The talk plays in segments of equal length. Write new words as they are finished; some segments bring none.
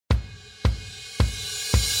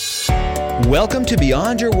Welcome to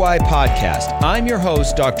Beyond Your Why podcast. I'm your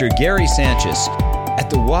host, Dr. Gary Sanchez. At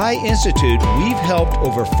the Why Institute, we've helped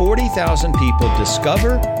over 40,000 people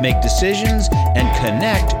discover, make decisions, and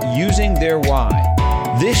connect using their why.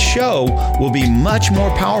 This show will be much more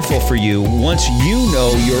powerful for you once you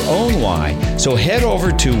know your own why. So head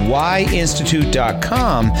over to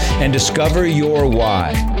whyinstitute.com and discover your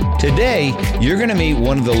why. Today, you're going to meet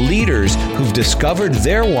one of the leaders who've discovered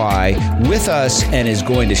their why with us and is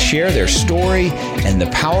going to share their story and the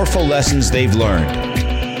powerful lessons they've learned.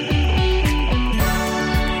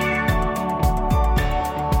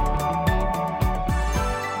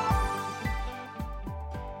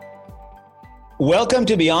 Welcome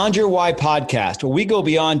to Beyond Your Why podcast, where we go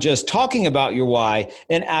beyond just talking about your why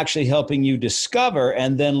and actually helping you discover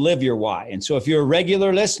and then live your why. And so if you're a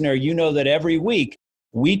regular listener, you know that every week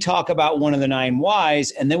we talk about one of the 9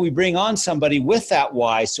 whys, and then we bring on somebody with that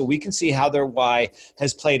why so we can see how their why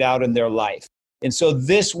has played out in their life. And so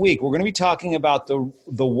this week, we're going to be talking about the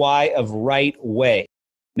why of right way.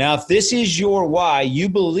 Now, if this is your why, you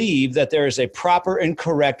believe that there is a proper and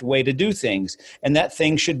correct way to do things, and that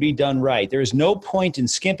things should be done right. There is no point in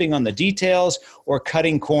skimping on the details or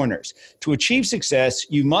cutting corners. To achieve success,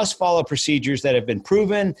 you must follow procedures that have been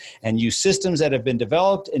proven and use systems that have been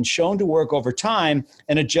developed and shown to work over time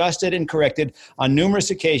and adjusted and corrected on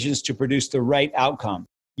numerous occasions to produce the right outcome.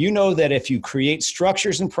 You know that if you create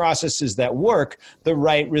structures and processes that work, the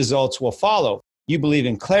right results will follow. You believe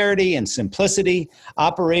in clarity and simplicity,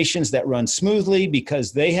 operations that run smoothly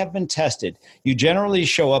because they have been tested. You generally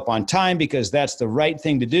show up on time because that's the right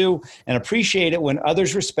thing to do and appreciate it when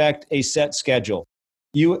others respect a set schedule.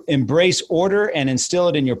 You embrace order and instill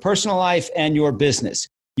it in your personal life and your business.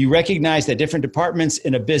 You recognize that different departments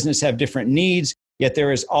in a business have different needs, yet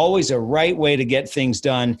there is always a right way to get things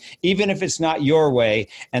done, even if it's not your way.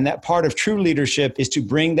 And that part of true leadership is to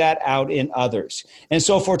bring that out in others. And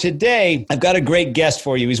so for today, I've got a great guest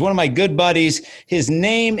for you. He's one of my good buddies. His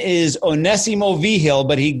name is Onesimo Vigil,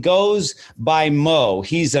 but he goes by Mo.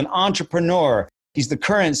 He's an entrepreneur. He's the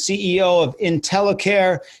current CEO of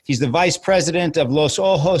IntelliCare. He's the vice president of Los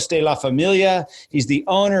Ojos de la Familia. He's the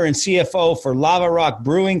owner and CFO for Lava Rock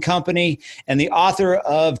Brewing Company and the author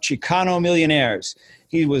of Chicano Millionaires.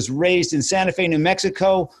 He was raised in Santa Fe, New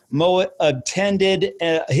Mexico. Mo attended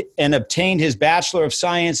and obtained his Bachelor of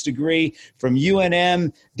Science degree from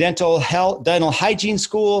UNM Dental Hygiene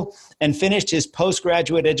School and finished his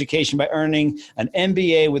postgraduate education by earning an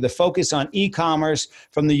MBA with a focus on e-commerce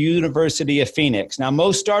from the University of Phoenix. Now,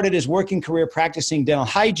 Mo started his working career practicing dental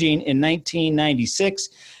hygiene in 1996.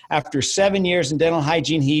 After 7 years in dental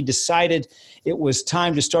hygiene, he decided it was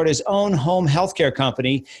time to start his own home healthcare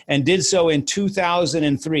company and did so in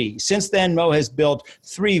 2003. Since then, Mo has built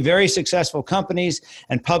 3 very successful companies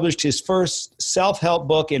and published his first self-help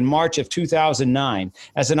book in March of 2009.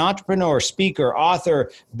 As an entrepreneur, speaker,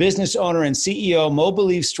 author, business owner, and CEO, Mo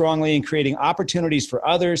believes strongly in creating opportunities for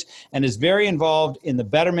others and is very involved in the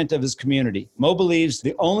betterment of his community. Mo believes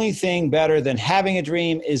the only thing better than having a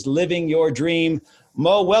dream is living your dream.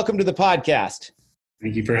 Mo, welcome to the podcast.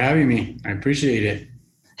 Thank you for having me. I appreciate it.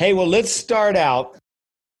 Hey, well, let's start out.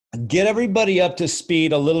 Get everybody up to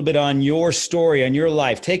speed a little bit on your story, on your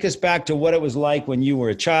life. Take us back to what it was like when you were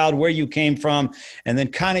a child, where you came from, and then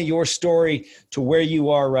kind of your story to where you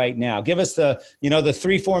are right now. Give us the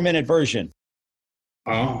 3-4 minute version.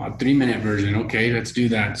 Oh, a 3-minute version. Okay, let's do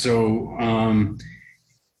that. So,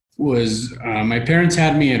 my parents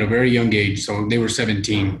had me at a very young age. So they were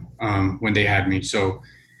 17 when they had me. So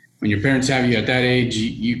when your parents have you at that age,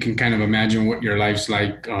 you can kind of imagine what your life's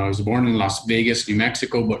like. I was born in Las Vegas, New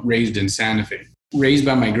Mexico, but raised in Santa Fe. Raised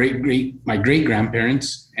by my great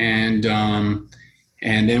grandparents, and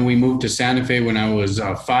then we moved to Santa Fe when I was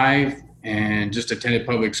 5, and just attended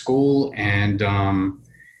public school, and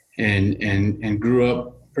grew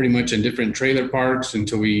up pretty much in different trailer parks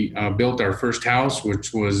until we built our first house,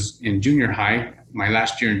 which was in junior high, my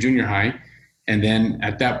last year in junior high, and then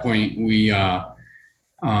at that point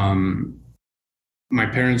my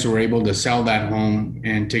parents were able to sell that home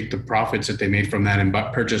and take the profits that they made from that and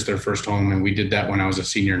purchase their first home. And we did that when I was a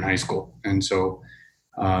senior in high school. And so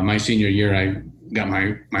my senior year, I got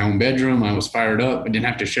my own bedroom. I was fired up. I didn't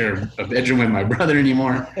have to share a bedroom with my brother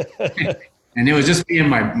anymore. And it was just me and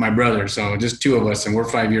my brother. So just 2 of us, and we're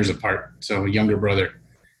 5 years apart. So a younger brother.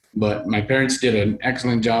 But my parents did an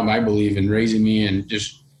excellent job, I believe, in raising me and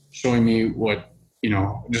just showing me what,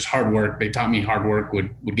 just hard work. They taught me hard work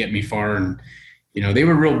would get me far. And, they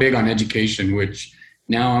were real big on education, which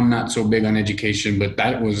now I'm not so big on education, but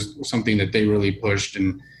that was something that they really pushed.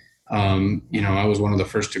 And, I was one of the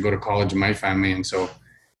first to go to college in my family. And so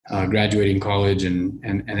graduating college and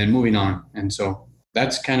then moving on. And so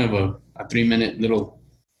that's kind of a 3-minute little.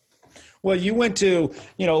 Well, you went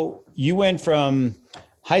from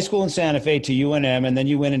high school in Santa Fe to UNM, and then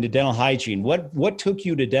you went into dental hygiene. What took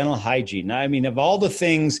you to dental hygiene? I mean, of all the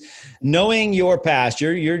things, knowing your past,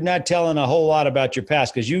 you're not telling a whole lot about your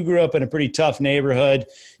past because you grew up in a pretty tough neighborhood.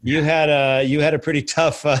 You had a pretty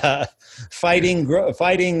tough fighting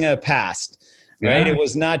past. Right. Yeah. It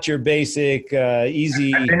was not your basic,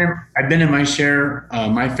 easy. I've been in my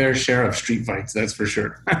fair share of street fights. That's for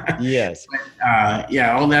sure. Yes.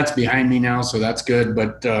 Yeah. All that's behind me now. So that's good.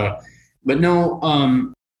 But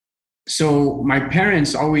no. So my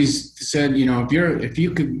parents always said, if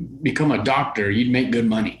you could become a doctor, you'd make good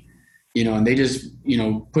money, and they just,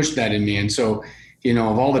 pushed that in me. And so,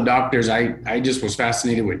 of all the doctors, I just was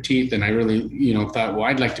fascinated with teeth, and I really, thought, well,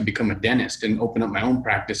 I'd like to become a dentist and open up my own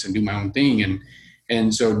practice and do my own thing.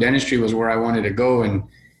 And so dentistry was where I wanted to go. And,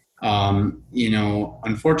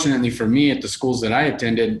 unfortunately for me at the schools that I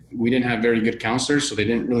attended, we didn't have very good counselors. So they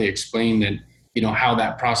didn't really explain that, how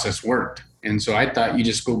that process worked. And so I thought you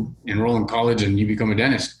just go enroll in college and you become a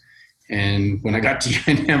dentist. And when I got to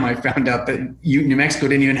UNM, I found out that New Mexico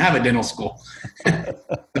didn't even have a dental school.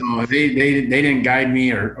 So they didn't guide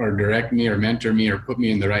me or direct me or mentor me or put me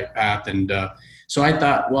in the right path. And so I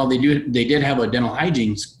thought, well, they did have a dental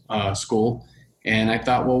hygiene school. And I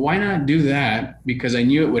thought, well, why not do that? Because I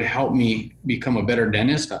knew it would help me become a better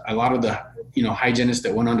dentist. A lot of the, hygienists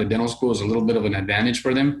that went on to dental school is a little bit of an advantage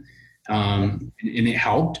for them. And it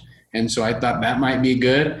helped. And so I thought that might be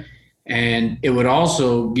good. And it would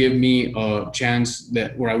also give me a chance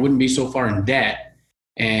where I wouldn't be so far in debt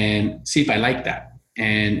and see if I liked that.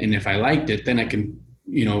 And if I liked it, then I can,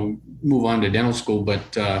 move on to dental school.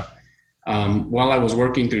 But while I was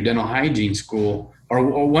working through dental hygiene school,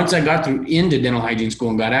 or once I got into dental hygiene school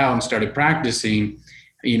and got out and started practicing,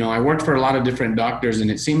 I worked for a lot of different doctors, and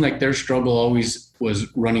it seemed like their struggle always was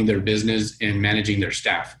running their business and managing their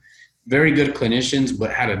staff. Very good clinicians, but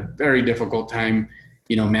had a very difficult time,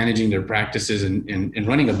 managing their practices and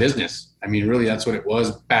running a business. I mean, really, that's what it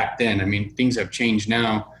was back then. I mean, things have changed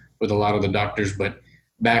now with a lot of the doctors, but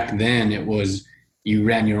back then it was you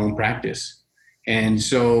ran your own practice. And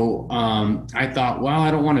so I thought, well,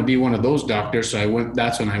 I don't want to be one of those doctors. So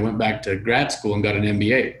that's when I went back to grad school and got an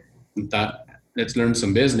MBA and thought, let's learn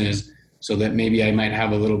some business so that maybe I might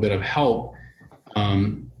have a little bit of help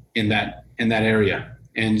in that area.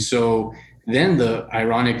 And so then the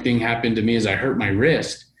ironic thing happened to me is I hurt my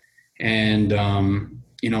wrist. And,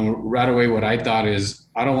 right away what I thought is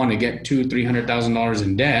I don't want to get $200,000-$300,000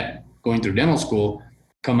 in debt going through dental school,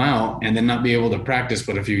 come out, and then not be able to practice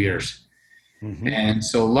for a few years. Mm-hmm. And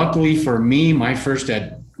so luckily for me, my first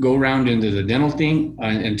go round into the dental thing,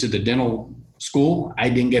 into the dental school, I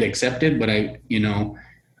didn't get accepted, but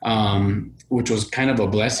which was kind of a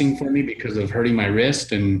blessing for me because of hurting my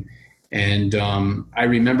wrist. And I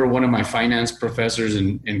remember one of my finance professors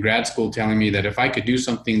in grad school telling me that if I could do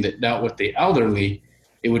something that dealt with the elderly,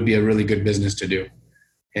 it would be a really good business to do.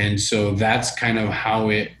 And so that's kind of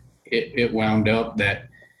how it wound up that,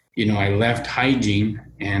 I left hygiene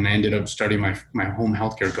and I ended up starting my home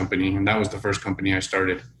healthcare company. And that was the first company I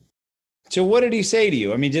started. So what did he say to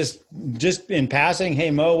you? I mean, just in passing,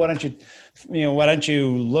 hey, Mo, why don't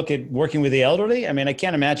you look at working with the elderly? I mean, I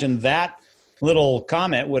can't imagine that little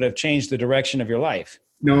comment would have changed the direction of your life.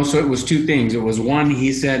 No, so it was two things. It was one,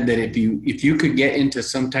 he said that if you could get into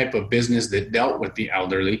some type of business that dealt with the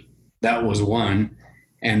elderly, that was one.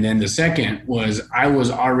 And then the second was I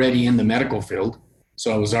was already in the medical field.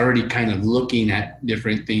 So I was already kind of looking at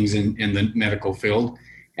different things in the medical field.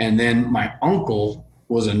 And then my uncle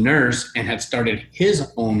was a nurse and had started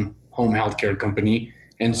his own home healthcare company.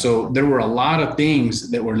 And so there were a lot of things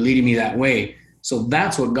that were leading me that way. So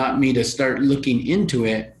that's what got me to start looking into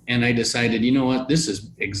it. And I decided, you know what, this is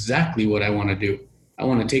exactly what I want to do. I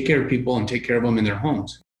want to take care of people and take care of them in their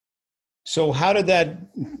homes. So how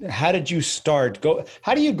did you start?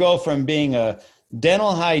 How do you go from being a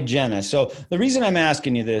dental hygienist? So the reason I'm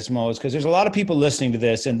asking you this, Mo, is because there's a lot of people listening to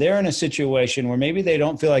this and they're in a situation where maybe they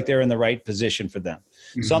don't feel like they're in the right position for them.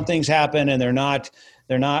 Mm-hmm. Something's happened and they're not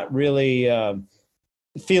really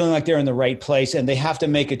feeling like they're in the right place and they have to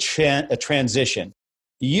make a transition.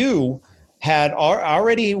 You had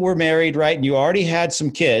already were married, right? And you already had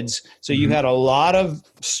some kids. So you had a lot of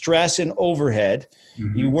stress and overhead.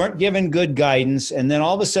 Mm-hmm. You weren't given good guidance. And then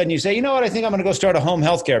all of a sudden you say, you know what, I think I'm going to go start a home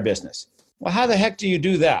healthcare business. Well, how the heck do you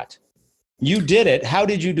do that? You did it. How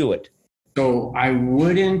did you do it? So I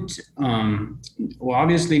wouldn't, well,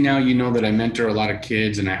 obviously now you know that I mentor a lot of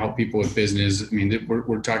kids and I help people with business. I mean,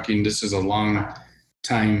 we're talking, this is a long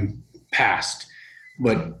time past.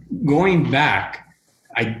 But going back,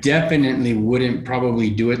 I definitely wouldn't probably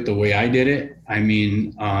do it the way I did it. I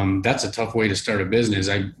mean, that's a tough way to start a business.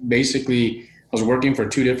 I was working for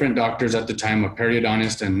two different doctors at the time, a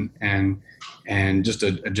periodontist and just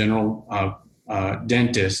a general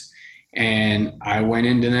dentist. And I went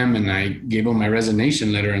into them and I gave them my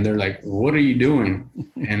resignation letter, and they're like, "What are you doing?"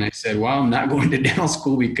 And I said, "Well, I'm not going to dental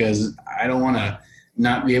school because I don't want to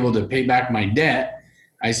not be able to pay back my debt."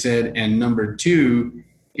 I said, and number two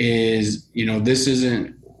is, this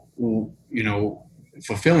isn't,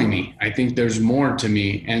 fulfilling me. I think there's more to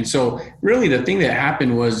me. And so really the thing that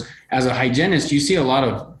happened was, as a hygienist, you see a lot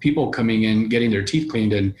of people coming in, getting their teeth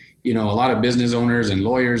cleaned, and, a lot of business owners and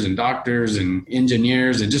lawyers and doctors and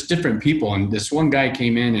engineers and just different people. And this one guy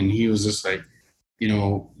came in and he was just like,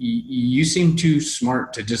 you seem too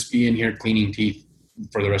smart to just be in here cleaning teeth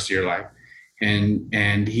for the rest of your life.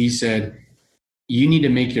 And he said, you need to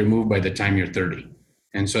make your move by the time you're 30.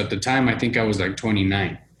 And so at the time, I think I was like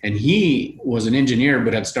 29. And he was an engineer,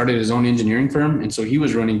 but had started his own engineering firm. And so he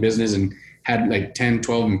was running business and had like 10,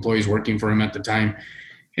 12 employees working for him at the time.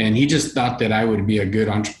 And he just thought that I would be a good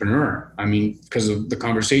entrepreneur. I mean, because of the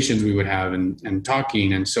conversations we would have and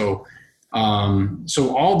talking. And so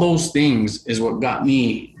all those things is what got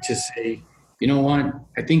me to say, you know what,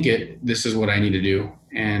 I think this is what I need to do.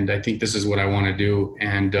 And I think this is what I want to do.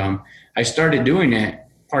 And I started doing it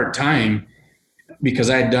part-time because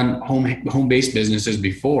I had done home-based businesses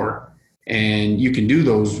before. And you can do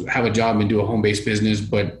those, have a job and do a home-based business,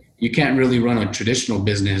 but you can't really run a traditional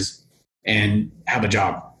business and have a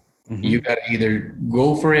job. Mm-hmm. You got to either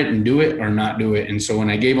go for it and do it or not do it. And so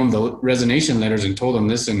when I gave them the resignation letters and told them,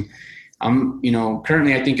 listen, I'm,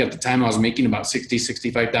 currently I think at the time I was making about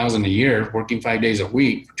 $65,000 a year, working 5 days a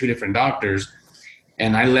week for two different doctors.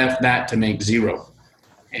 And I left that to make zero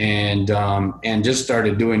and just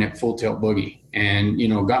started doing it full tilt boogie and,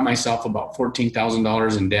 got myself about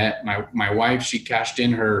 $14,000 in debt. My wife, she cashed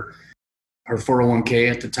in her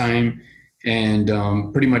 401k at the time. And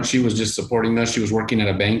pretty much she was just supporting us. She was working at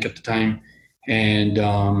a bank at the time. And,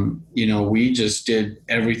 we just did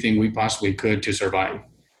everything we possibly could to survive.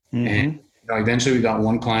 Mm-hmm. And eventually we got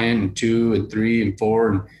one client and two and three and four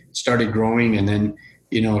and started growing. And then,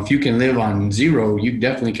 if you can live on zero, you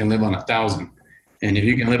definitely can live on 1,000. And if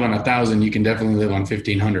you can live on 1,000, you can definitely live on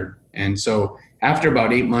 1,500. And so after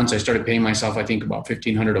about 8 months, I started paying myself, I think about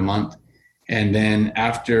 $1,500 a month. And then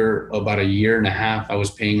after about a year and a half, I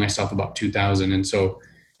was paying myself about $2,000. And so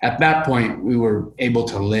at that point, we were able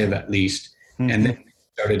to live at least. Mm-hmm. And then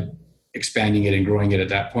started expanding it and growing it at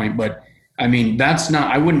that point. But I mean,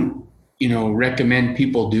 I wouldn't, recommend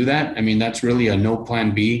people do that. I mean, that's really a no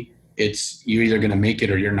plan B. It's you're either going to make it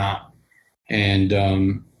or you're not. And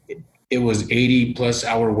it was 80 plus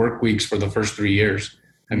hour work weeks for the first 3 years.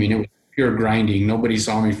 I mean, it was pure grinding. Nobody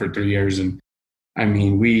saw me for 3 years. And I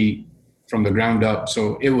mean, we from the ground up.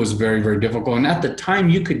 So it was very, very difficult. And at the time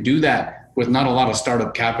you could do that with not a lot of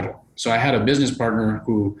startup capital. So I had a business partner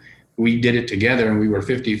who we did it together and we were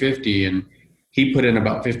 50-50 and he put in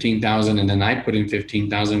about 15,000 and then I put in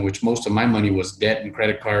 15,000, which most of my money was debt and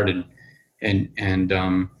credit card and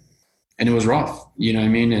it was rough, you know what I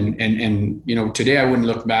mean? And today I wouldn't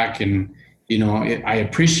look back and, I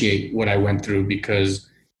appreciate what I went through because,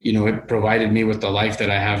 it provided me with the life that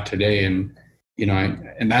I have today. And,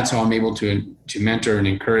 and that's how I'm able to mentor and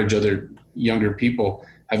encourage other younger people.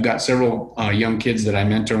 I've got several young kids that I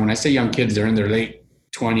mentor. When I say young kids, they're in their late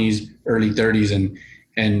 20s, early 30s,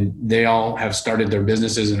 and they all have started their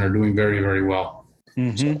businesses and are doing very, very well.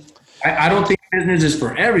 Mm-hmm. So I don't think business is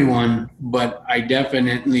for everyone, but I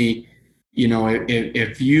definitely,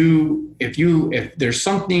 if there's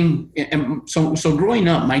something, and so growing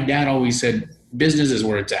up, my dad always said, business is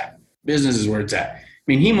where it's at. Business is where it's at. I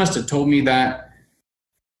mean, he must have told me that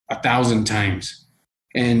 1,000 times.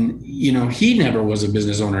 And, he never was a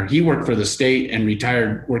business owner. He worked for the state and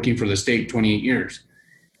retired working for the state 28 years.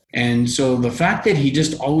 And so the fact that he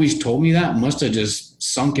just always told me that must have just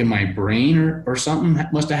sunk in my brain or something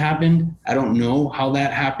must have happened. I don't know how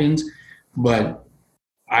that happens, but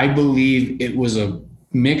I believe it was a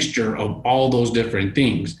mixture of all those different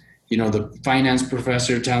things. The finance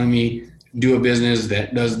professor telling me, do a business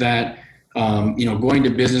that does that, going to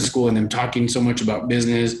business school and then talking so much about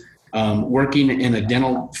business, working in a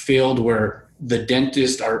dental field where the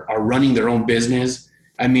dentists are running their own business.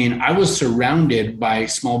 I mean, I was surrounded by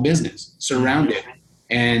small business,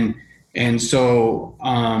 And so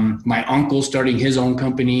my uncle starting his own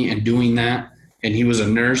company and doing that, and he was a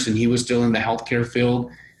nurse and he was still in the healthcare field.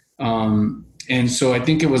 And so I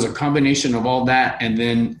think it was a combination of all that. And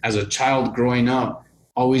then as a child growing up,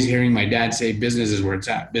 always hearing my dad say, business is where it's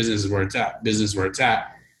at, business is where it's at, business is where it's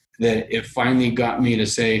at, that it finally got me to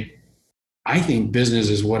say, I think business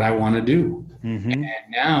is what I want to do. Mm-hmm. And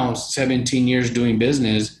now 17 years doing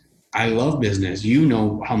business, I love business. You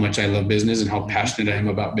know how much I love business and how passionate I am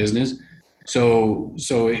about business. So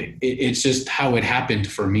it's just how it happened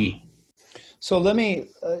for me. So let me,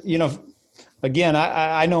 again,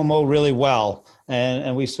 I know Mo really well,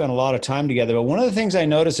 and we've spent a lot of time together. But one of the things I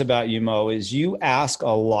notice about you, Mo, is you ask a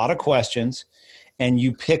lot of questions and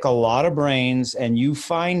you pick a lot of brains and you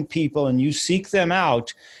find people and you seek them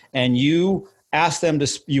out and you ask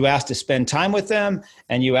to spend time with them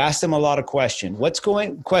and you ask them a lot of questions.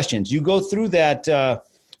 Questions? You go through that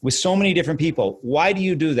with so many different people. Why do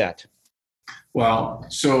you do that? Well,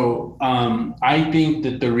 so I think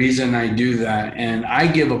that the reason I do that, and I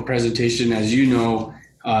give a presentation, as you know,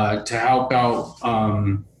 to help out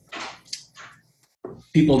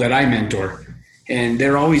people that I mentor. And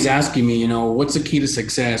they're always asking me, what's the key to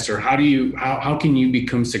success, or how can you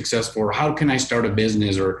become successful, or how can I start a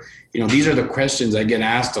business, or, these are the questions I get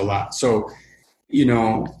asked a lot. So,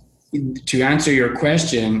 to answer your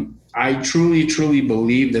question, I truly, truly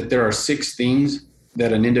believe that there are 6 things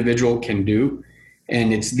that an individual can do.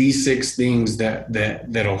 And it's these 6 things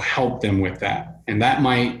that'll help them with that. And that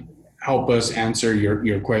might help us answer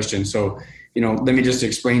your question. So, let me just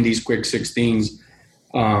explain these quick 6 things.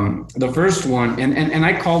 The first one, and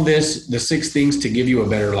I call this the 6 things to give you a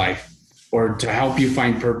better life, or to help you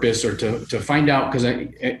find purpose, or to find out, because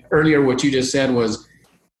earlier what you just said was,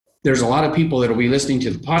 there's a lot of people that will be listening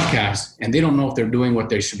to the podcast and they don't know if they're doing what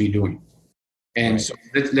they should be doing. And right. So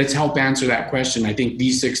let's help answer that question. I think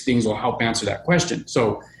these 6 things will help answer that question.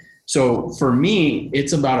 So for me,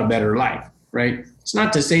 it's about a better life, right? It's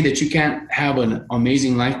not to say that you can't have an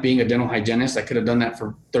amazing life being a dental hygienist. I could have done that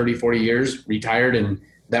for 30, 40 years, retired, and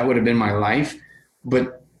that would have been my life.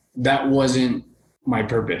 But that wasn't my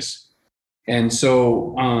purpose. And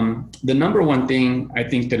so the number one thing I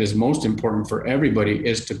think that is most important for everybody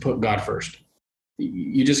is to put God first.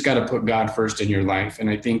 You just got to put God first in your life. And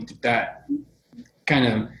I think that kind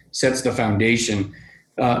of sets the foundation.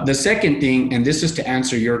 The second thing, and this is to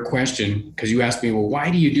answer your question, because you asked me, well, why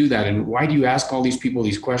do you do that? And why do you ask all these people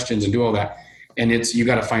these questions and do all that? And it's, you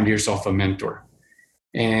got to find yourself a mentor.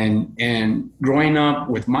 And growing up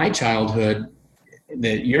with my childhood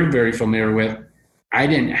that you're very familiar with, I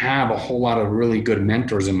didn't have a whole lot of really good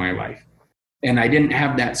mentors in my life. And I didn't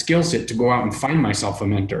have that skill set to go out and find myself a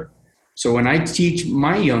mentor. So when I teach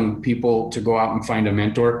my young people to go out and find a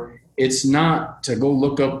mentor, it's not to go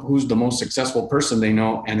look up who's the most successful person they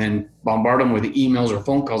know and then bombard them with emails or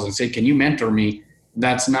phone calls and say, can you mentor me?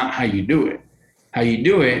 That's not how you do it. How you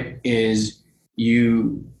do it is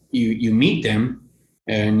you meet them,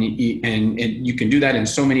 and you can do that in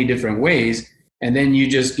so many different ways. And then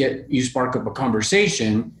you spark up a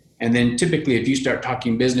conversation. And then typically if you start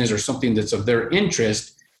talking business or something that's of their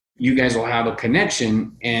interest, you guys will have a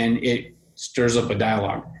connection and it stirs up a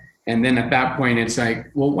dialogue. And then at that point, it's like,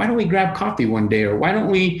 well, why don't we grab coffee one day? Or why don't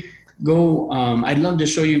we go, I'd love to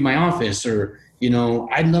show you my office, or,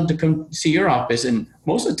 I'd love to come see your office. And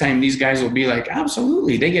most of the time these guys will be like,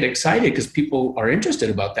 absolutely. They get excited because people are interested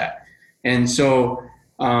about that. And so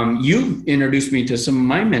you've introduced me to some of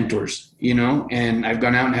my mentors, and I've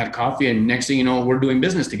gone out and had coffee, and next thing you know, we're doing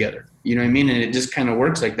business together. You know what I mean? And it just kind of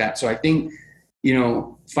works like that. So I think,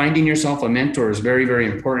 finding yourself a mentor is very, very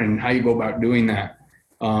important, and how you go about doing that.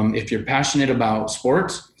 If you're passionate about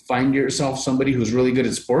sports, find yourself somebody who's really good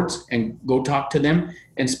at sports and go talk to them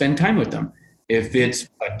and spend time with them. If it's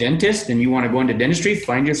a dentist and you want to go into dentistry,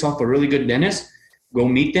 find yourself a really good dentist, go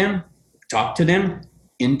meet them, talk to them,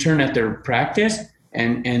 intern at their practice,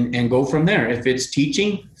 and go from there. If it's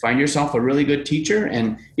teaching, find yourself a really good teacher.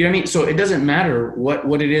 And you know what I mean? So it doesn't matter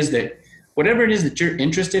whatever it is that you're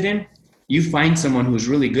interested in, you find someone who's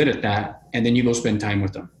really good at that, and then you go spend time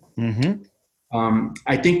with them. Mm-hmm.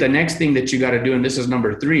 I think the next thing that you got to do, and this is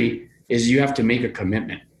number 3, is you have to make a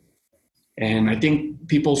commitment. And I think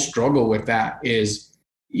people struggle with that is,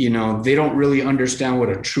 they don't really understand what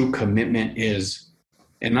a true commitment is.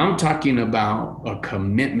 And I'm talking about a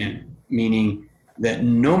commitment, meaning that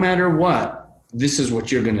no matter what, this is what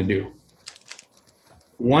you're going to do.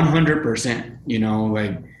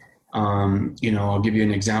 100%, I'll give you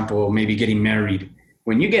an example, maybe getting married.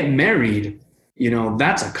 When you get married,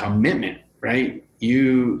 that's a commitment. Right?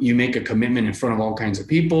 You make a commitment in front of all kinds of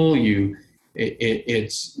people.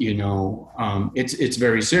 It's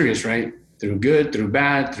very serious, right? Through good, through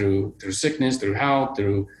bad, through sickness, through health,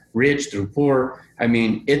 through rich, through poor. I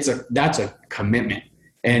mean, that's a commitment.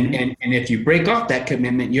 And if you break off that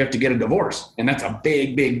commitment, you have to get a divorce, and that's a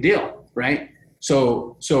big, big deal, right?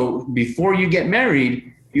 So before you get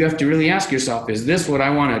married, you have to really ask yourself, is this what I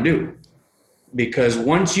want to do? Because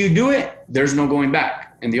once you do it, there's no going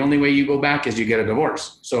back. And the only way you go back is you get a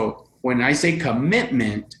divorce. So when I say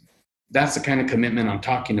commitment, that's the kind of commitment I'm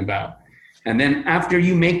talking about. And then after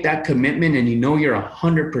you make that commitment and you know you're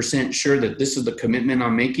 100% sure that this is the commitment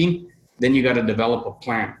I'm making, then you got to develop a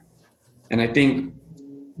plan. And I think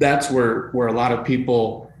that's where a lot of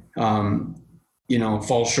people,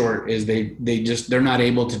 fall short, is they're not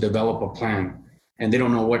able to develop a plan, and they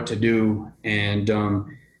don't know what to do. And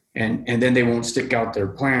then they won't stick out their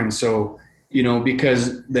plan. So,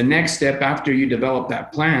 because the next step after you develop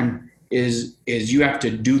that plan is you have to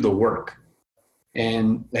do the work.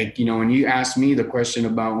 And when you asked me the question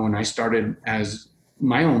about when I started as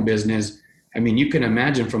my own business, I mean, you can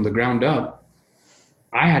imagine from the ground up,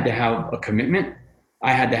 I had to have a commitment.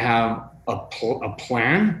 I had to have a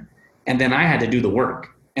plan, and then I had to do the work.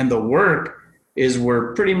 And the work is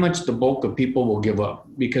where pretty much the bulk of people will give up,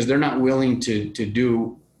 because they're not willing to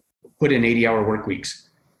put in 80-hour work weeks.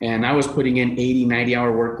 And I was putting in 80,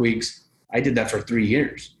 90-hour work weeks. I did that for 3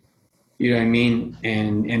 years. You know what I mean?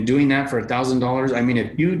 And doing that for $1,000. I mean,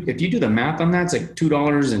 if you do the math on that, it's like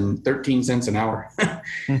 $2.13 an hour.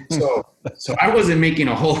 So I wasn't making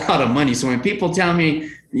a whole lot of money. So when people tell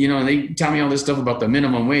me, they tell me all this stuff about the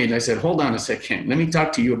minimum wage, I said, hold on a second. Let me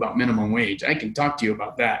talk to you about minimum wage. I can talk to you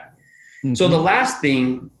about that. Mm-hmm. So the last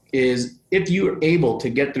thing is, if you are able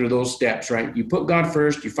to get through those steps, right? You put God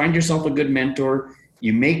first, you find yourself a good mentor,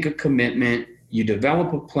 you make a commitment, you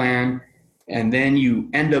develop a plan, and then you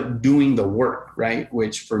end up doing the work, right?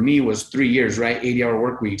 Which for me was 3 years, right? 80-hour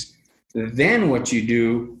work weeks. Then what you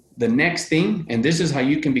do, the next thing, and this is how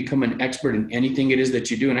you can become an expert in anything it is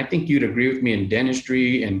that you do. And I think you'd agree with me in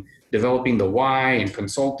dentistry and developing the why and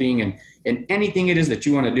consulting and anything it is that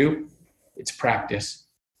you want to do, it's practice.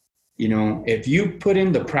 If you put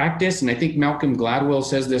in the practice, and I think Malcolm Gladwell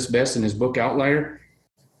says this best in his book Outlier,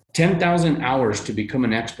 10,000 hours to become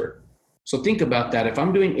an expert. So think about that. If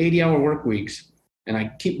I'm doing 80-hour work weeks and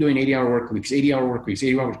I keep doing 80-hour work weeks, 80-hour work weeks,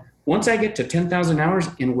 80 hours, once I get to 10,000 hours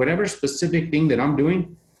in whatever specific thing that I'm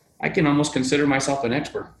doing, I can almost consider myself an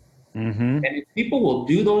expert. Mm-hmm. And if people will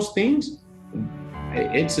do those things,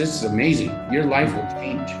 it's amazing. Your life will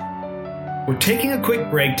change. We're taking a quick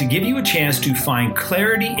break to give you a chance to find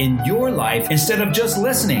clarity in your life instead of just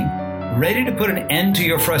listening. Ready to put an end to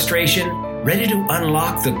your frustration? Ready to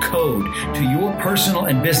unlock the code to your personal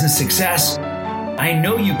and business success? I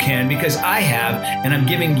know you can, because I have, and I'm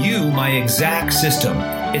giving you my exact system.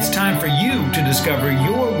 It's time for you to discover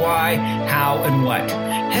your why, how, and what.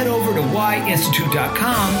 Head over to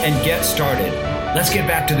whyinstitute.com and get started. Let's get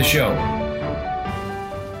back to the show.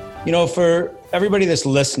 For everybody that's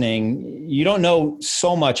listening, you don't know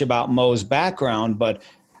so much about Mo's background, but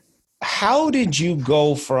how did you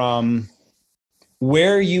go from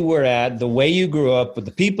where you were at, the way you grew up, with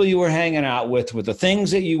the people you were hanging out with the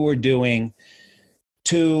things that you were doing,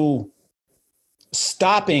 to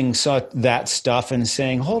stopping that stuff and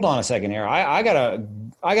saying, hold on a second here, I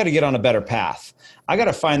gotta get on a better path. I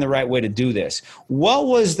gotta find the right way to do this. What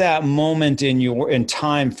was that moment in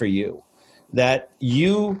time for you that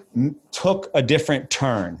you took a different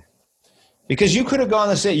turn? Because you could have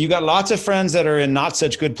gone you got lots of friends that are in not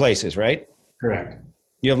such good places, right? Correct.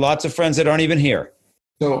 You have lots of friends that aren't even here.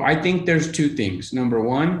 So I think there's two things. Number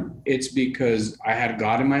one, it's because I had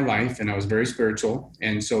God in my life and I was very spiritual.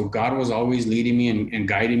 And so God was always leading me and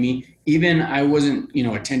guiding me. Even I wasn't,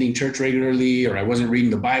 attending church regularly, or I wasn't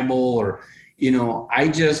reading the Bible, or,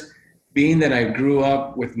 I just, being that I grew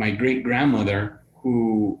up with my great grandmother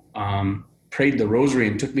who prayed the rosary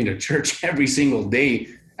and took me to church every single day.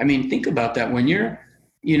 I mean, think about that. When you're,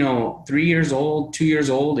 3 years old, 2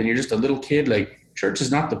 years old, and you're just a little kid, church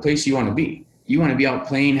is not the place you want to be. You want to be out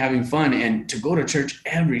playing, having fun, and to go to church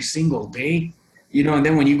every single day, and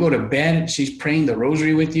then when you go to bed, she's praying the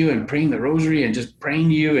rosary with you and praying the rosary and just praying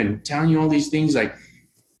to you and telling you all these things.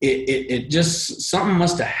 It just, something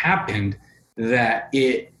must have happened that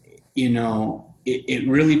it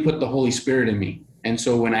really put the Holy Spirit in me. And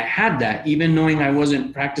so when I had that, even knowing I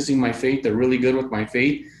wasn't practicing my faith or really good with my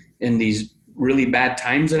faith in these really bad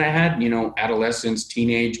times that I had, adolescence,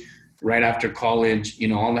 teenage, right after college,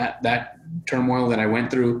 all that turmoil that I went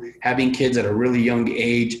through, having kids at a really young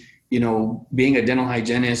age, being a dental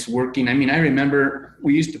hygienist, working. I mean, I remember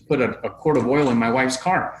we used to put a quart of oil in my wife's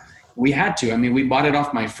car. We had to. I mean, we bought it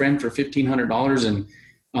off my friend for $1,500,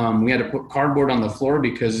 and we had to put cardboard on the floor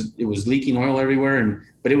because it was leaking oil everywhere.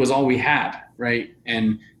 But it was all we had, right?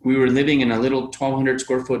 And we were living in a little 1,200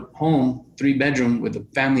 square foot home, 3-bedroom with a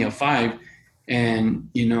family of 5. And,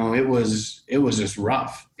 it was just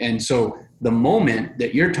rough. And so the moment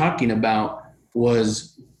that you're talking about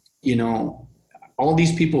was, all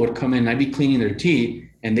these people would come in, I'd be cleaning their teeth,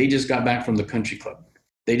 and they just got back from the country club.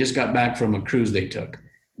 They just got back from a cruise they took.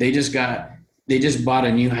 They just bought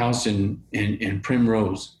a new house in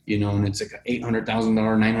Primrose, and it's like an $800,000,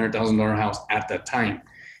 $900,000 house at that time.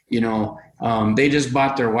 They just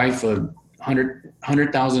bought their wife a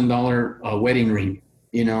 $100,000 wedding ring,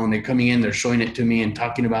 and they're coming in, they're showing it to me and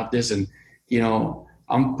talking about this. And,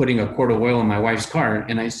 I'm putting a quart of oil in my wife's car.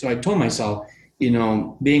 And so I told myself,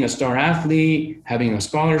 being a star athlete, having a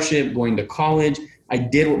scholarship, going to college, I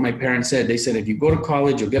did what my parents said. They said, if you go to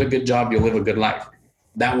college, you'll get a good job, you'll live a good life.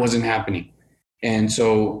 That wasn't happening. And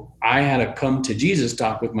so I had a come to Jesus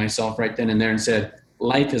talk with myself right then and there and said,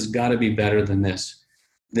 life has got to be better than this.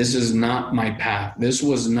 This is not my path. This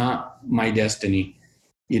was not my destiny.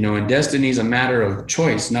 And destiny is a matter of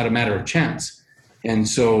choice, not a matter of chance. And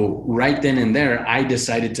so right then and there, I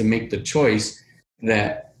decided to make the choice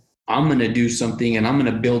that I'm going to do something and I'm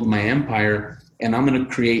going to build my empire and I'm going to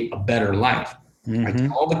create a better life. Mm-hmm. I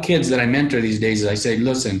tell all the kids that I mentor these days, I say,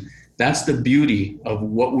 listen, that's the beauty of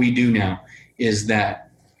what we do now, is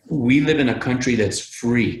that we live in a country that's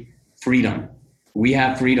freedom. We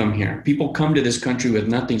have freedom here. People come to this country with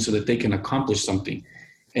nothing so that they can accomplish something.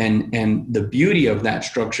 And the beauty of that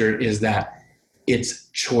structure is that it's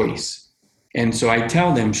choice. And so I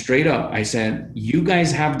tell them straight up, I said, you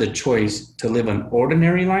guys have the choice to live an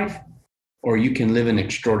ordinary life or you can live an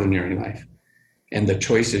extraordinary life. And the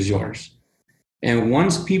choice is yours. And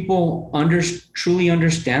once people truly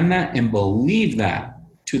understand that and believe that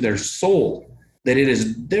to their soul, that it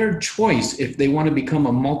is their choice if they want to become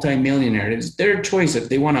a multimillionaire, it's their choice if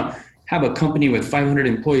they want to have a company with 500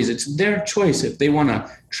 employees, it's their choice if they want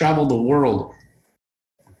to travel the world,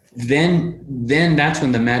 then that's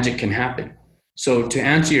when the magic can happen. So to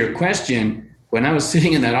answer your question, when I was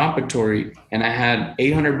sitting in that operatory and I had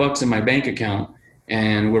 $800 in my bank account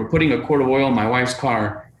and we're putting a quart of oil in my wife's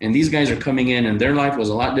car and these guys are coming in and their life was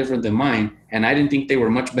a lot different than mine and I didn't think they were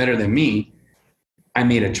much better than me, I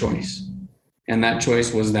made a choice. And that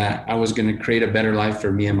choice was that I was going to create a better life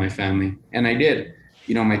for me and my family. And I did.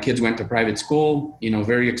 My kids went to private school,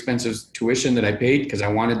 very expensive tuition that I paid because I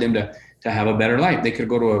wanted them to have a better life. They could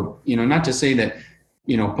go to not to say that,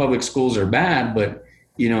 public schools are bad, but,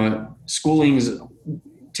 schoolings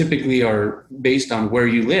typically are based on where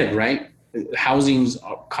you live, right? Housings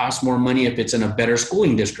cost more money if it's in a better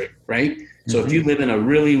schooling district, right? Mm-hmm. So if you live in a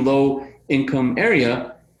really low income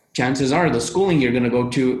area, chances are the schooling you're going to go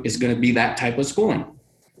to is going to be that type of schooling.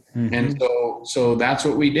 Mm-hmm. And so that's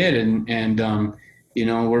what we did. And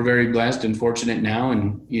we're very blessed and fortunate now.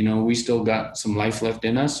 And, we still got some life left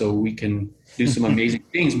in us so we can do some amazing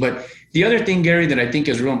things. But the other thing, Gary, that I think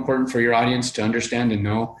is real important for your audience to understand and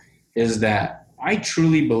know is that I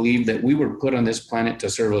truly believe that we were put on this planet to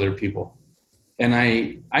serve other people. And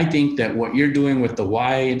I think that what you're doing with the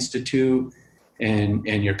Why Institute and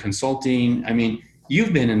your consulting, I mean,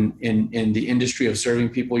 you've been in the industry of serving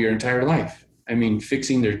people your entire life. I mean,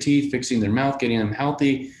 fixing their teeth, fixing their mouth, getting them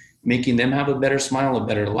healthy, making them have a better smile, a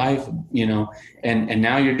better life, and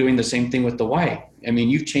now you're doing the same thing with the Why. I mean,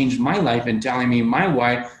 you've changed my life and telling me my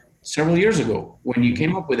why several years ago when you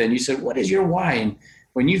came up with it and you said, what is your why? And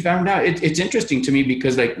when you found out, it's interesting to me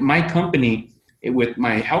because like my company, with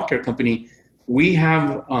my healthcare company, we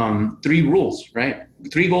have 3 rules, right?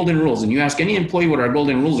 3 golden rules. And you ask any employee what our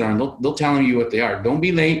golden rules are, and they'll tell you what they are. Don't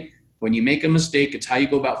be late. When you make a mistake, it's how you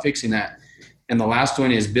go about fixing that. And the last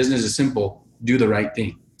one is business is simple. Do the right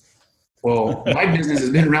thing. Well, my business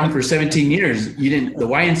has been around for 17 years. The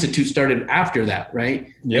Why Institute started after that, right?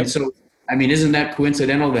 Yep. And so, I mean, isn't that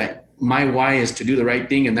coincidental that my why is to do the right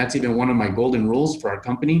thing? And that's even one of my golden rules for our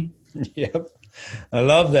company. Yep. I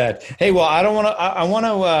love that. Hey, well, I want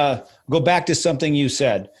to go back to something you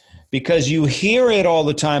said because you hear it all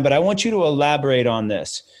the time, but I want you to elaborate on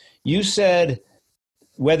this. You said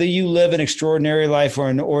whether you live an extraordinary life or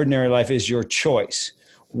an ordinary life is your choice.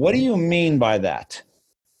 What do you mean by that?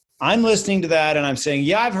 I'm listening to that and I'm saying,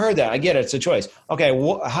 yeah, I've heard that. I get it. It's a choice. Okay.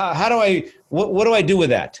 What do I do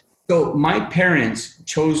with that? So my parents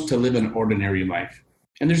chose to live an ordinary life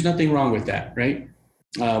and there's nothing wrong with that, right?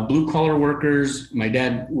 Blue collar workers. My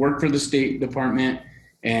dad worked for the State Department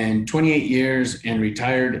and 28 years and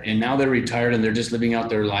retired. And now they're retired and they're just living out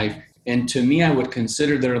their life. And to me, I would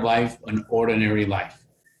consider their life an ordinary life.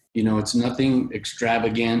 It's nothing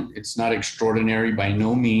extravagant. It's not extraordinary by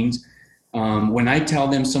no means. When I tell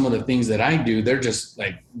them some of the things that I do, they're just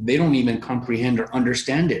like, they don't even comprehend or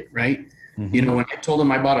understand it. Right. Mm-hmm. When I told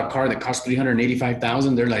them I bought a car that cost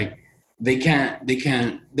 $385,000, they're like, they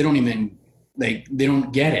don't even like, they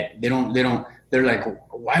don't get it. They don't they're like,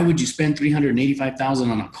 why would you spend $385,000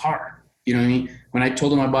 on a car? You know what I mean? When I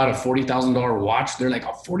told them I bought a $40,000 watch, they're like,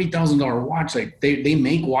 a $40,000 watch? Like they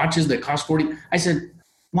make watches that cost 40. I said,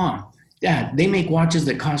 Mom, Dad, they make watches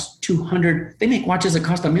that cost 200. They make watches that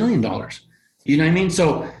cost $1 million. You know what I mean?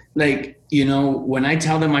 So like, you know, when I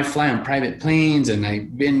tell them I fly on private planes and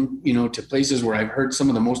I've been, you know, to places where I've heard some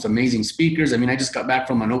of the most amazing speakers. I mean, I just got back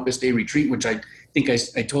from an Opus Dei retreat, which I think I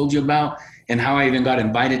told you about, and how I even got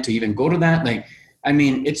invited to even go to that. Like, I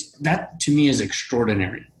mean, that to me is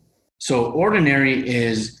extraordinary. So ordinary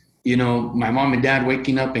is, you know, my mom and dad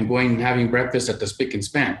waking up and going and having breakfast at the Spick and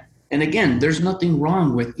Span. And again, there's nothing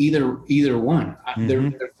wrong with either one. Mm-hmm.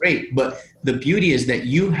 They're great. But the beauty is that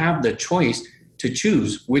you have the choice to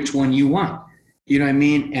choose which one you want. You know what I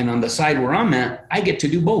mean? And on the side where I'm at, I get to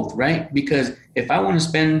do both, right? Because if I want to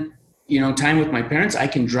spend, you know, time with my parents, I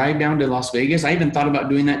can drive down to Las Vegas. I even thought about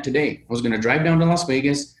doing that today. I was going to drive down to Las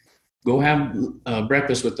Vegas, go have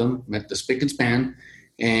breakfast with them at the Spick and Span,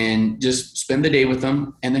 and just spend the day with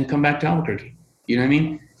them, and then come back to Albuquerque. You know what I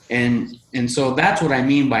mean? And so that's what I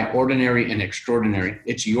mean by ordinary and extraordinary.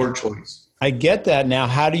 It's your choice. I get that. Now,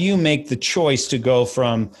 how do you make the choice to go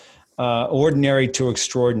from ordinary to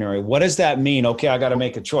extraordinary? What does that mean? Okay, I got to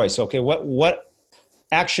make a choice. Okay, what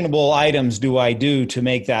actionable items do I do to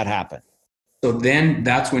make that happen? So then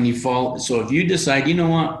that's when you fall. So if you decide, you know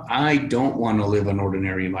what, I don't want to live an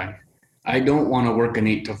ordinary life. I don't want to work an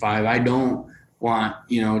 8 to 5. I don't want,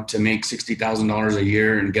 you know, to make $60,000 a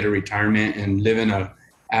year and get a retirement and live in a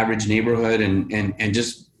average neighborhood and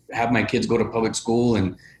just have my kids go to public school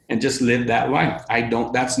and just live that life.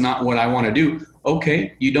 That's not what I want to do.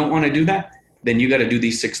 Okay, you don't want to do that? Then you got to do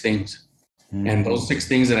these 6 things. Mm-hmm. And those 6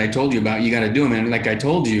 things that I told you about, you got to do them. And like I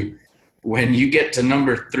told you, when you get to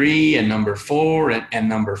number 3 and number 4 and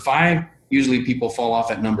number 5, usually people fall off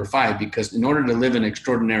at number 5, because in order to live an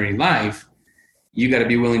extraordinary life, you got to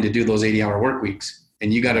be willing to do those 80-hour work weeks.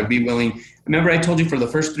 And you got to be willing. Remember I told you for the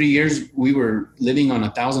first 3 years, we were living on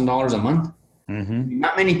 $1,000 a month. Mm-hmm.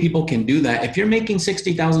 Not many people can do that. If you're making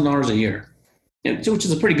 $60,000 a year, which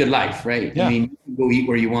is a pretty good life, right? Yeah. I mean, you can go eat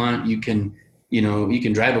where you want. You can, you know, you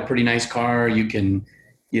can drive a pretty nice car. You can,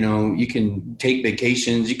 you know, you can take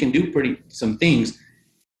vacations. You can do some things.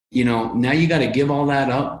 You know, now you got to give all that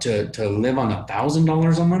up to live on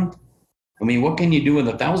 $1,000 a month. I mean, what can you do with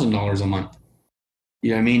 $1,000 a month? You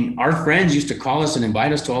know what I mean? Our friends used to call us and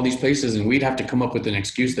invite us to all these places, and we'd have to come up with an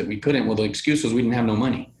excuse that we couldn't. Well, the excuse was we didn't have no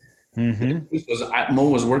money. Mm-hmm. The excuse was Mo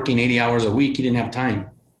was working 80 hours a week. He didn't have time.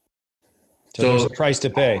 So there's a price to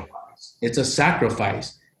pay. It's a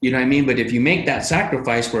sacrifice. You know what I mean? But if you make that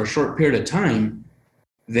sacrifice for a short period of time,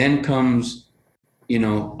 then comes, you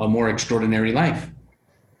know, a more extraordinary life.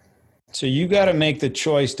 So you got to make the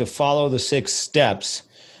choice to follow the 6 steps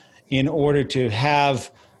in order to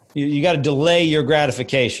have, you got to delay your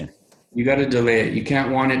gratification. You got to delay it. You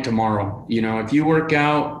can't want it tomorrow. You know, if you work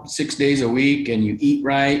out 6 days a week and you eat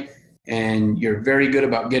right and you're very good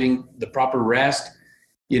about getting the proper rest,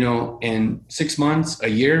 you know, in 6 months, a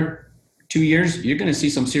year, 2 years, you're going to see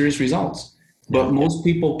some serious results. But most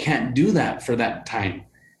people can't do that for that time.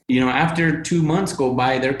 You know, after 2 months go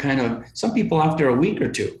by, they're kind of, some people after a week or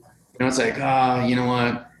 2, you know, it's like, you know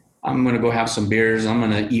what, I'm going to go have some beers. I'm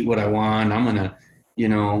going to eat what I want. I'm going to, you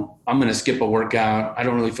know, I'm going to skip a workout. I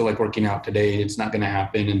don't really feel like working out today. It's not going to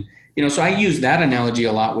happen. And, you know, so I use that analogy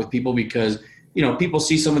a lot with people because, you know, people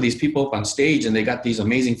see some of these people up on stage and they got these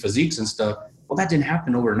amazing physiques and stuff. Well, that didn't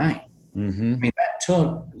happen overnight. Mm-hmm. I mean, that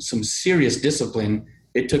took some serious discipline.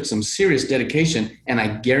 It took some serious dedication. And I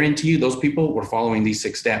guarantee you those people were following these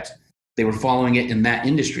 6 steps. They were following it in that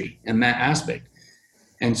industry, in that aspect.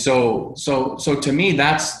 And so to me,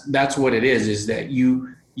 that's what it is that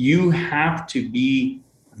you have to be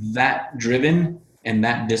that driven and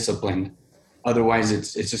that disciplined. Otherwise,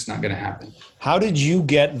 it's just not going to happen. How did you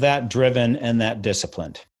get that driven and that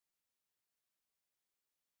disciplined?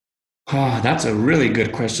 That's a really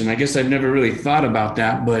good question. I guess I've never really thought about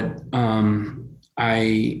that, but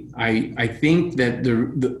I think that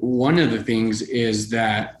the one of the things is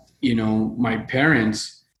that, you know, my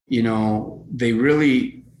parents, you know, they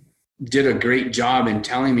really did a great job in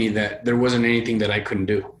telling me that there wasn't anything that I couldn't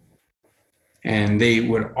do. And they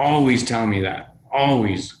would always tell me that,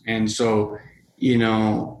 always. And so, you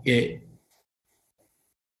know,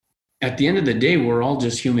 at the end of the day, we're all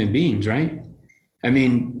just human beings, right? I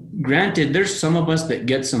mean, granted, there's some of us that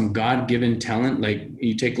get some God-given talent. Like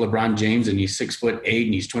you take LeBron James and he's 6'8"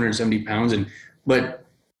 and he's 270 pounds. But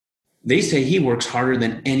they say he works harder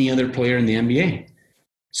than any other player in the NBA.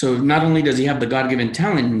 So not only does he have the God-given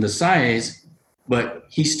talent and the size, but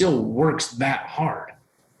he still works that hard.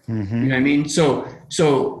 You know what I mean?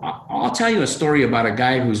 So I'll tell you a story about a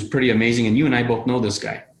guy who's pretty amazing, and you and I both know this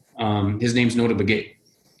guy. His name's Nota Begay,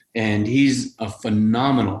 and he's a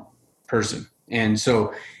phenomenal person. And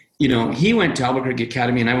so, he went to Albuquerque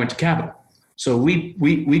Academy, and I went to Capital. So we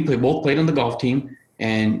both played on the golf team,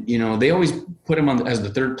 and they always put him on as the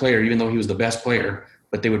third player, even though he was the best player.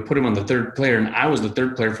 But they would put him on the third player, and I was the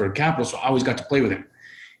third player for Capital, so I always got to play with him.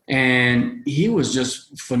 And he was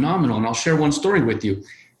just phenomenal. And I'll share one story with you.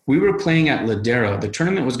 We were playing at Ladera. The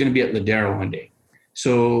tournament was going to be at Ladera one day.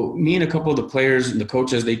 So me and a couple of the players and the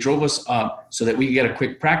coaches, they drove us up so that we could get a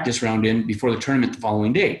quick practice round in before the tournament the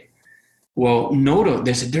following day. Well, Nota,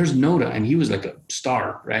 they said, there's Nota. And he was like a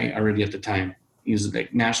star, right, already at the time. He was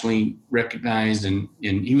like nationally recognized, and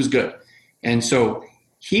he was good. And so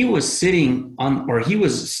he was standing on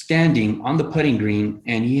the putting green,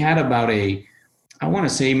 and he had about I want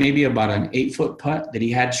to say maybe about an 8-foot putt that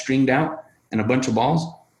he had stringed out and a bunch of balls.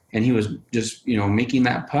 And he was just, making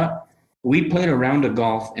that putt. We played a round of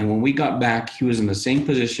golf, and when we got back, he was in the same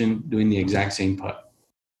position doing the exact same putt.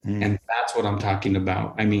 And that's what I'm talking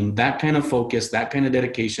about. I mean, that kind of focus, that kind of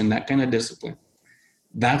dedication, that kind of discipline,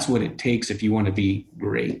 that's what it takes if you want to be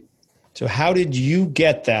great. So how did you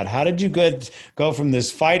get that? How did you go from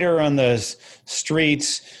this fighter on the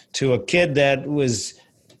streets to a kid that was,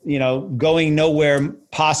 going nowhere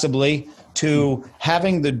possibly, to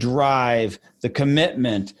having the drive, the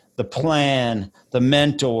commitment, the plan, the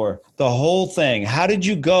mentor, the whole thing? How did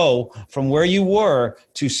you go from where you were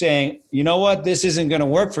to saying, you know what, this isn't going to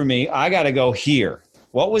work for me, I got to go here?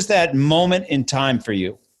 What was that moment in time for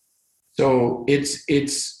you? So it's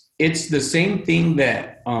the same thing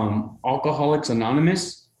that Alcoholics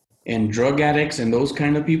Anonymous and drug addicts and those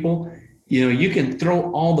kind of people, you can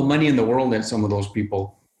throw all the money in the world at some of those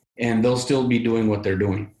people and they'll still be doing what they're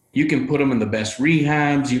doing. You can put them in the best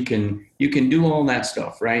rehabs. You can do all that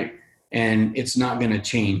stuff, right? And it's not going to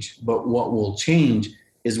change. But what will change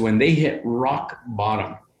is when they hit rock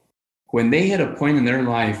bottom, when they hit a point in their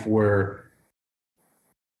life where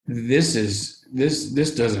this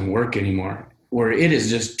doesn't work anymore, where it is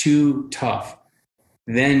just too tough,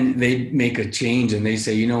 then they make a change and they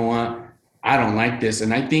say, you know what? I don't like this.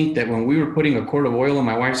 And I think that when we were putting a quart of oil in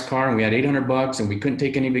my wife's car and we had $800 and we couldn't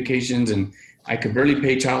take any vacations and I could barely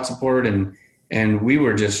pay child support and we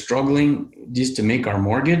were just struggling just to make our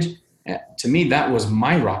mortgage, to me, that was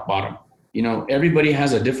my rock bottom. Everybody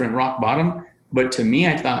has a different rock bottom, but to me,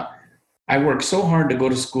 I thought I worked so hard to go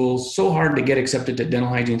to school, so hard to get accepted to dental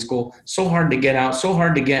hygiene school, so hard to get out, so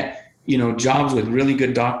hard to get, jobs with really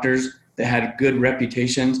good doctors that had good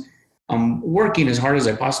reputations. I'm working as hard as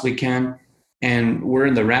I possibly can. And we're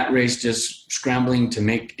in the rat race, just scrambling to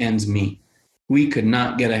make ends meet. We could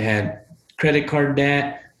not get ahead. Credit card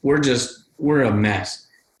debt, we're a mess.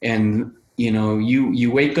 And,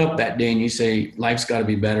 you wake up that day and you say, life's got to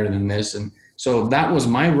be better than this. And so that was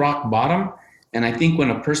my rock bottom. And I think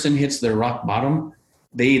when a person hits their rock bottom,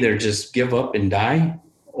 they either just give up and die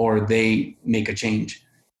or they make a change.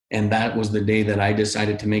 And that was the day that I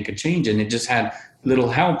decided to make a change. And it just had little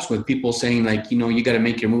helps with people saying like, you got to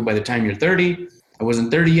make your move by the time you're 30. I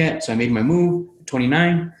wasn't 30 yet. So I made my move,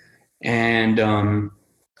 29. And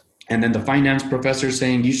then the finance professor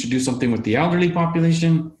saying you should do something with the elderly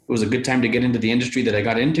population. It was a good time to get into the industry that I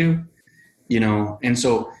got into, And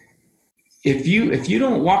so if you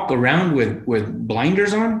don't walk around with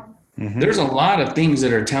blinders on, there's a lot of things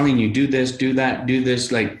that are telling you do this, do that, do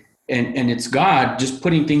this, and it's God just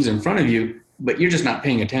putting things in front of you, but you're just not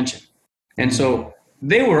paying attention. And so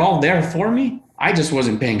they were all there for me. I just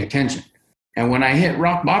wasn't paying attention. And when I hit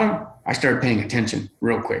rock bottom, I started paying attention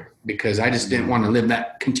real quick because I just didn't want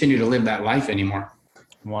to continue to live that life anymore.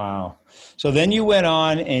 Wow. So then you went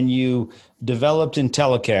on and you developed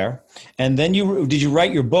IntelliCare, and then did you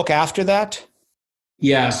write your book after that?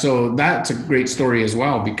 Yeah. So that's a great story as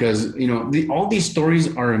well, because, all these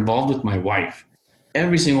stories are involved with my wife,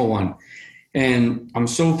 every single one. And I'm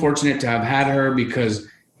so fortunate to have had her because,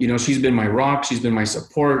 she's been my rock. She's been my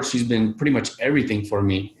support. She's been pretty much everything for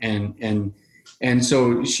me. And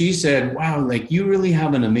so she said, wow, you really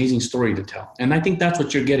have an amazing story to tell. And I think that's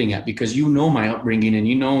what you're getting at, because my upbringing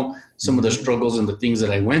and some of the struggles and the things that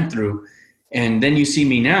I went through. And then you see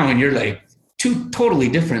me now and you're like two totally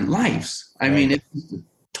different lives. I mean, it's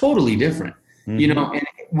totally different, and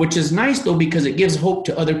which is nice though, because it gives hope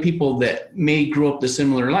to other people that may grow up the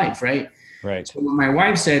similar life. Right. Right. So my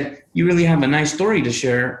wife said, you really have a nice story to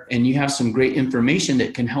share and you have some great information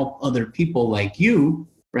that can help other people like you,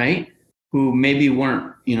 right, who maybe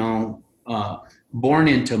weren't, born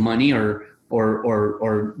into money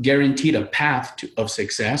or guaranteed a path of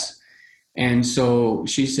success. And so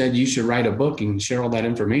she said, you should write a book and share all that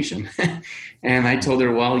information. And I told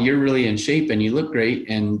her, well, you're really in shape and you look great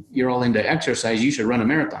and you're all into exercise. You should run a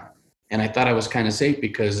marathon. And I thought I was kind of safe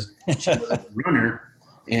because she was a runner.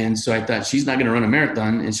 And so I thought she's not going to run a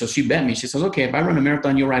marathon. And so she bet me. She says, okay, if I run a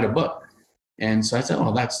marathon, you'll write a book. And so I said,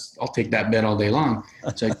 oh, I'll take that bet all day long.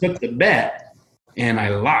 So I took the bet and I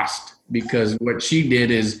lost because what she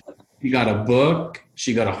did is she got a book,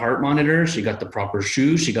 she got a heart monitor, she got the proper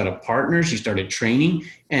shoes, she got a partner, she started training.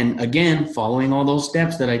 And again, following all those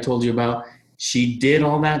steps that I told you about, she did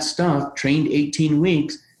all that stuff, trained 18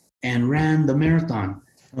 weeks and ran the marathon.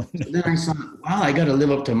 So then I thought, wow, I got to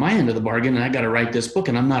live up to my end of the bargain and I got to write this book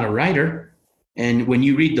and I'm not a writer. And when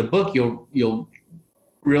you read the book, you'll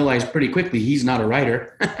realize pretty quickly he's not a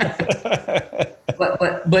writer.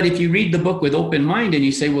 But if you read the book with open mind and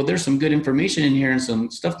you say, well, there's some good information in here and some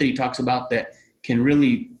stuff that he talks about that can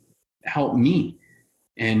really help me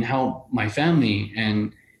and help my family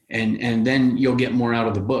and then you'll get more out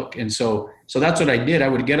of the book. And so that's what I did. I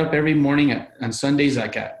would get up every morning on Sundays,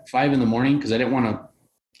 like at 5 a.m. because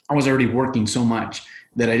I was already working so much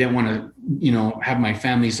that I didn't want to, have my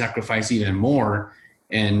family sacrifice even more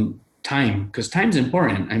and time, because time's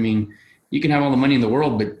important. I mean, you can have all the money in the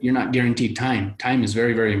world, but you're not guaranteed time. Time is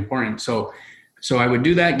very, very important. So I would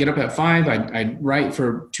do that, get up at 5, I'd write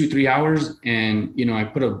for 2-3 hours. And, I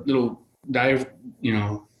put a little dive,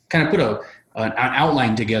 kind of put an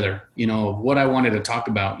outline together, of what I wanted to talk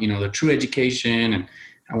about, the true education. And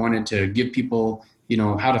I wanted to give people,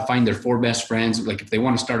 how to find their 4 best friends. Like if they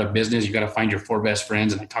want to start a business, you got to find your 4 best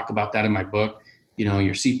friends. And I talk about that in my book,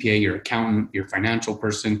 your CPA, your accountant, your financial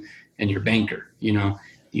person, and your banker.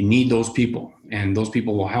 You need those people and those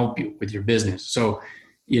people will help you with your business. So,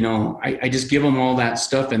 I just give them all that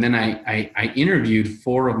stuff. And then I interviewed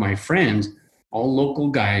 4 of my friends, all local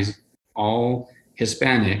guys, all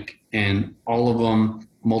Hispanic, and all of them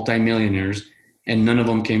multimillionaires. And none of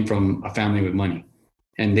them came from a family with money.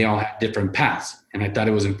 And they all had different paths. And I thought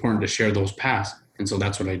it was important to share those paths. And so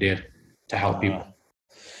that's what I did to help people.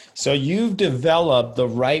 So you've developed the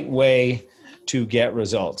right way to get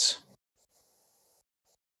results.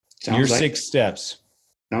 Your 6 steps.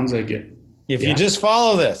 Sounds like it. If you just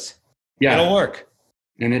follow this, it'll work.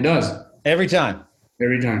 And it does. Every time.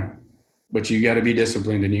 Every time. But you got to be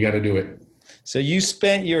disciplined and you got to do it. So you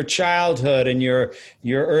spent your childhood and your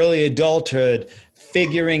early adulthood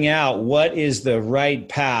figuring out what is the right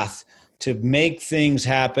path to make things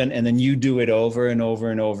happen. And then you do it over and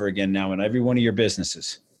over and over again now in every one of your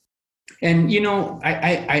businesses. And,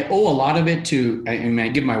 I owe a lot of it to, I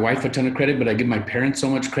give my wife a ton of credit, but I give my parents so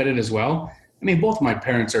much credit as well. I mean, both my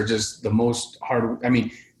parents are just the most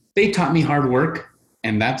they taught me hard work.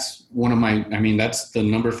 And that's that's the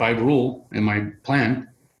number 5 rule in my plan.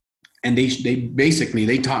 And they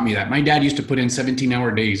taught me that. My dad used to put in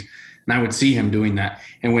 17-hour days and I would see him doing that.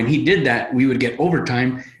 And when he did that, we would get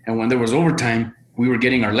overtime. And when there was overtime, we were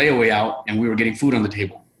getting our layaway out and we were getting food on the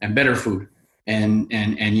table and better food. And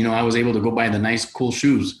I was able to go buy the nice, cool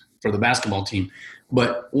shoes for the basketball team.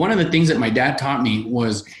 But one of the things that my dad taught me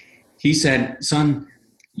was, he said, son,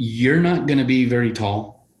 you're not going to be very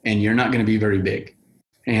tall and you're not going to be very big.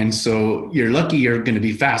 And so you're lucky you're going to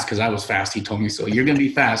be fast, because I was fast. He told me so. You're going to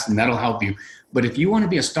be fast and that'll help you. But if you want to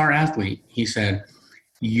be a star athlete, he said,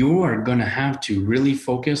 you are going to have to really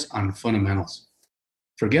focus on fundamentals.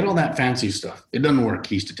 Forget all that fancy stuff. It doesn't work,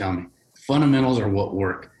 he used to tell me. Fundamentals are what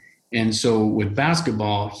work. And so with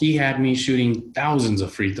basketball, he had me shooting thousands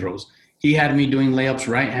of free throws. He had me doing layups,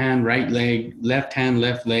 right hand, right leg, left hand,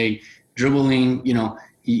 left leg, dribbling,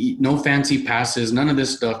 no fancy passes, none of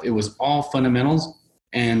this stuff. It was all fundamentals.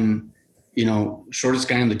 And, shortest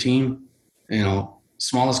guy on the team,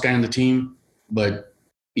 smallest guy on the team. But,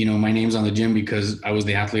 my name's on the gym because I was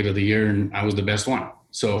the athlete of the year and I was the best one.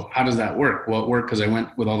 So how does that work? Well, it worked because I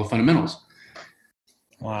went with all the fundamentals.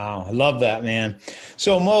 Wow. I love that, man.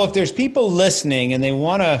 So Mo, if there's people listening and they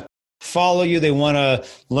want to follow you, they want to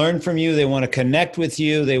learn from you, they want to connect with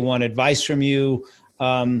you, they want advice from you,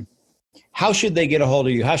 how should they get a hold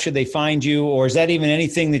of you? How should they find you? Or is that even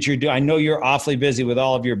anything that you're doing? I know you're awfully busy with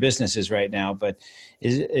all of your businesses right now, but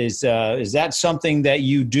is that something that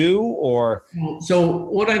you do? Or so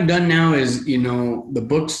what I've done now is, the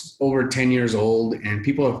book's over 10 years old and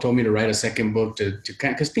people have told me to write a second book to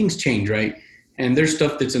because things change, right? And there's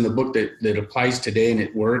stuff that's in the book that applies today and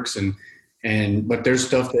it works. But there's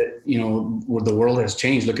stuff that, where the world has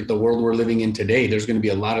changed. Look at the world we're living in today. There's going to be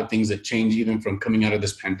a lot of things that change even from coming out of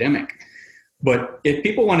this pandemic. But if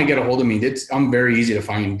people want to get a hold of me, I'm very easy to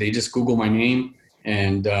find. They just Google my name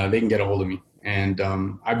and they can get a hold of me. And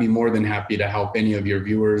I'd be more than happy to help any of your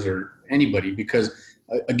viewers or anybody, because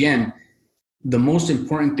again, the most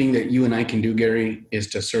important thing that you and I can do, Gary, is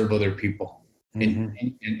to serve other people.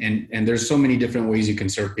 Mm-hmm. And there's so many different ways you can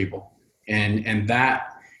serve people. And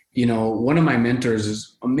that, you know, one of my mentors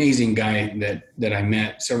is an amazing guy that I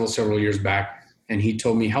met several years back. And he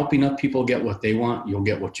told me, helping other people get what they want, you'll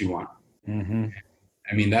get what you want. Mm-hmm.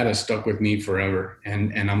 I mean, that has stuck with me forever.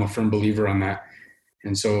 And I'm a firm believer on that.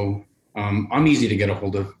 And so I'm easy to get a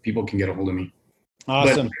hold of. People can get a hold of me.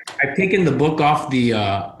 Awesome. But I've taken the book off the,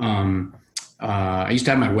 I used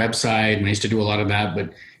to have my website and I used to do a lot of that,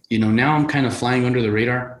 but you know, now I'm kind of flying under the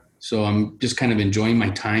radar. So I'm just kind of enjoying my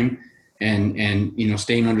time and, you know,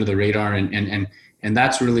 staying under the radar. And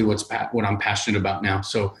that's really what I'm passionate about now.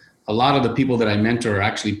 So a lot of the people that I mentor are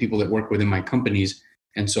actually people that work within my companies.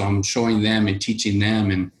 And so I'm showing them and teaching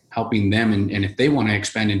them and helping them. And if they want to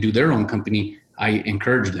expand and do their own company, I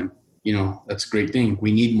encourage them. You know, that's a great thing.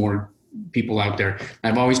 We need more people out there.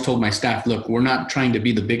 I've always told my staff, look, we're not trying to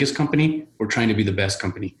be the biggest company. We're trying to be the best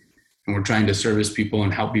company. And we're trying to service people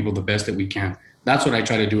and help people the best that we can. That's what I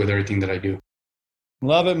try to do with everything that I do.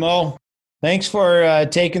 Love it, Mo. Thanks for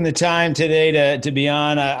taking the time today to be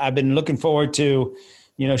on. I've been looking forward to,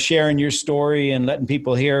 you know, sharing your story and letting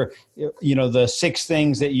people hear, you know, the 6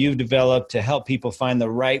 things that you've developed to help people find the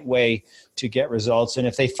right way to get results. And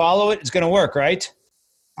if they follow it, it's going to work, right?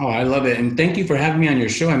 Oh, I love it. And thank you for having me on your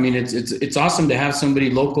show. I mean, it's awesome to have somebody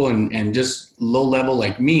local and just low level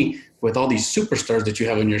like me with all these superstars that you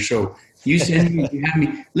have on your show. You send me, you have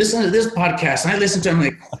me listen to this podcast, and I listen to them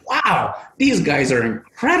like, wow, these guys are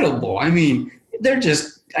incredible. I mean,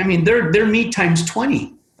 they're me times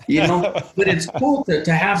 20, you know, but it's cool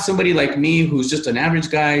to have somebody like me who's just an average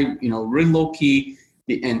guy, you know, really low key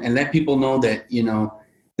and let people know that, you know,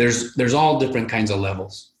 there's all different kinds of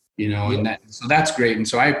levels, you know, and so that's great. And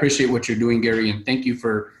so I appreciate what you're doing, Gary, and thank you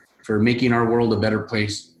for making our world a better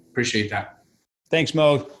place. Appreciate that. Thanks,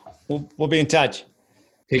 Mo. We'll be in touch.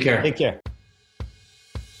 Take care. Take care.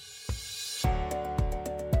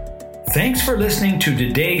 Thanks for listening to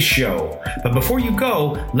today's show. But before you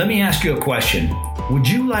go, let me ask you a question. Would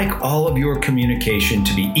you like all of your communication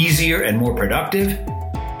to be easier and more productive?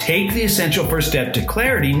 Take the essential first step to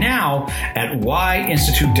clarity now at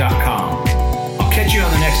whyinstitute.com. I'll catch you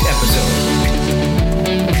on the next episode.